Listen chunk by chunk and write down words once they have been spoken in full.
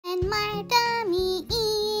my tummy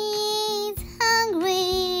is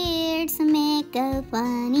hungry, it's make a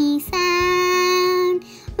funny sound.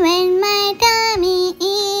 When my tummy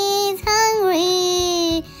is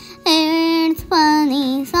hungry, it's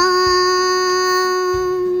funny sound.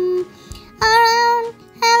 Around,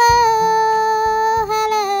 hello,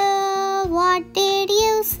 hello, what did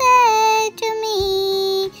you say to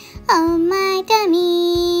me? Oh my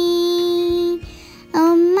tummy,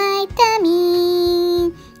 oh my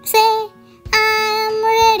tummy, say I'm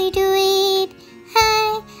ready to eat. Hey,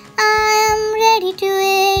 I'm ready to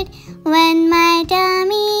eat. When my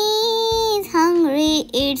tummy is hungry,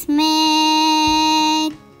 it's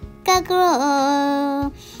make a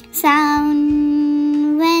grow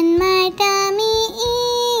sound. When my tummy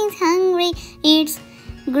is hungry, it's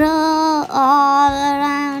grow all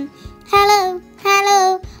around. Hello,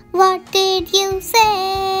 hello, what did you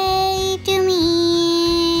say to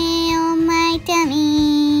me? Oh my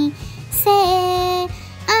tummy, say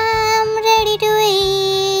I'm ready to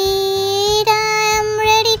eat. I'm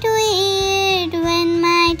ready to eat. When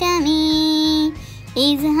my tummy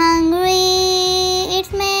is hungry,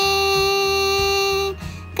 it's make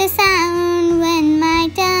a sound. When my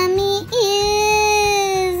tummy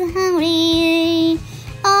is hungry,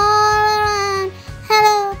 all around.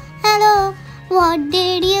 Hello, hello, what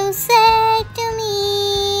did you say to me?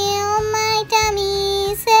 Oh my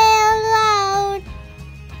tummy, say aloud,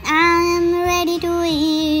 I am ready to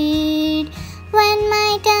eat. When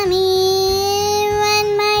my tummy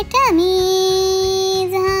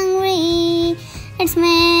is hungry, it's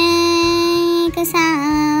make a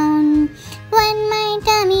sound. When my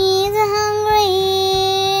tummy is hungry,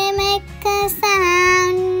 make a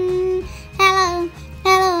sound. Hello,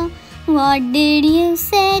 hello, what did you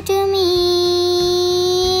say to me?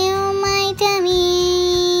 Oh my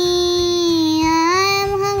tummy,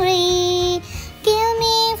 I'm hungry. Give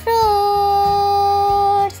me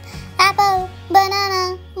fruits, apple,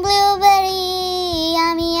 banana, blueberry,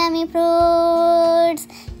 yummy, yummy fruits,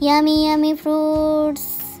 yummy, yummy fruits,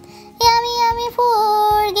 yummy, yummy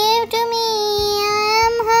food. Give to me. I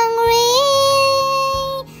am hungry.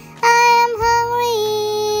 I am hungry.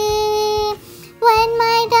 When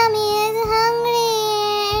my tummy is hungry,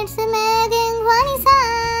 it's making funny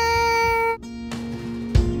sound.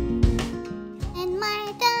 When my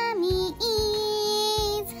tummy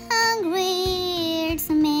is hungry, it's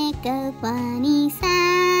make a funny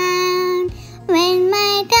sound. When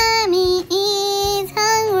my tummy is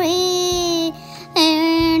hungry,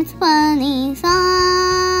 it's funny song.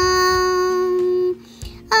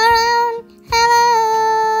 Around, hello,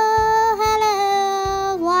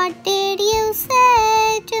 hello, what did you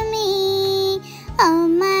say to me? Oh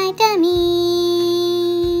my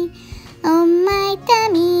tummy, oh my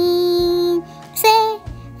tummy, say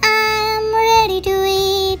I'm ready to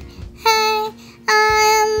eat. Hey,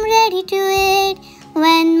 I'm ready to eat.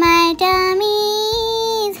 When my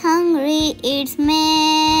tummy is hungry, it's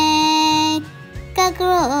make a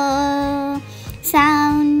grow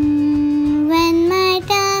sound. When my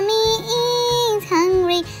tummy is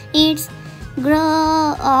hungry, it's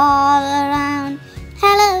grow all around.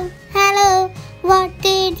 Hello, hello, what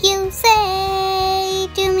did you say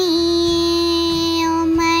to me? Oh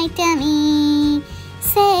my tummy,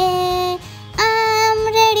 say I'm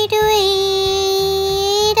ready to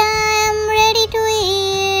eat. I'm ready to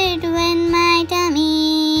eat. When my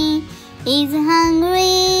tummy is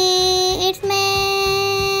hungry, it's make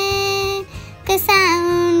a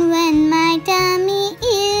sound. When my tummy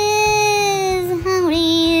is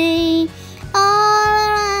hungry, all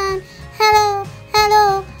around. Hello,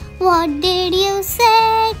 hello, what did you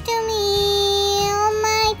say to me? Oh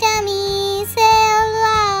my tummy, say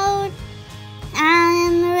aloud, I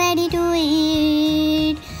am ready to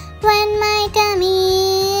eat. When my tummy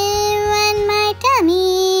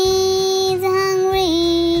is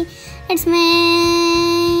hungry, it's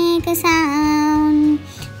make a sound.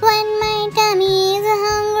 When my tummy is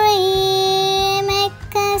hungry,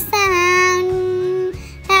 make a sound.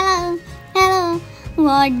 Hello, hello,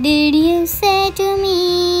 what did you say to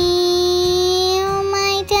me?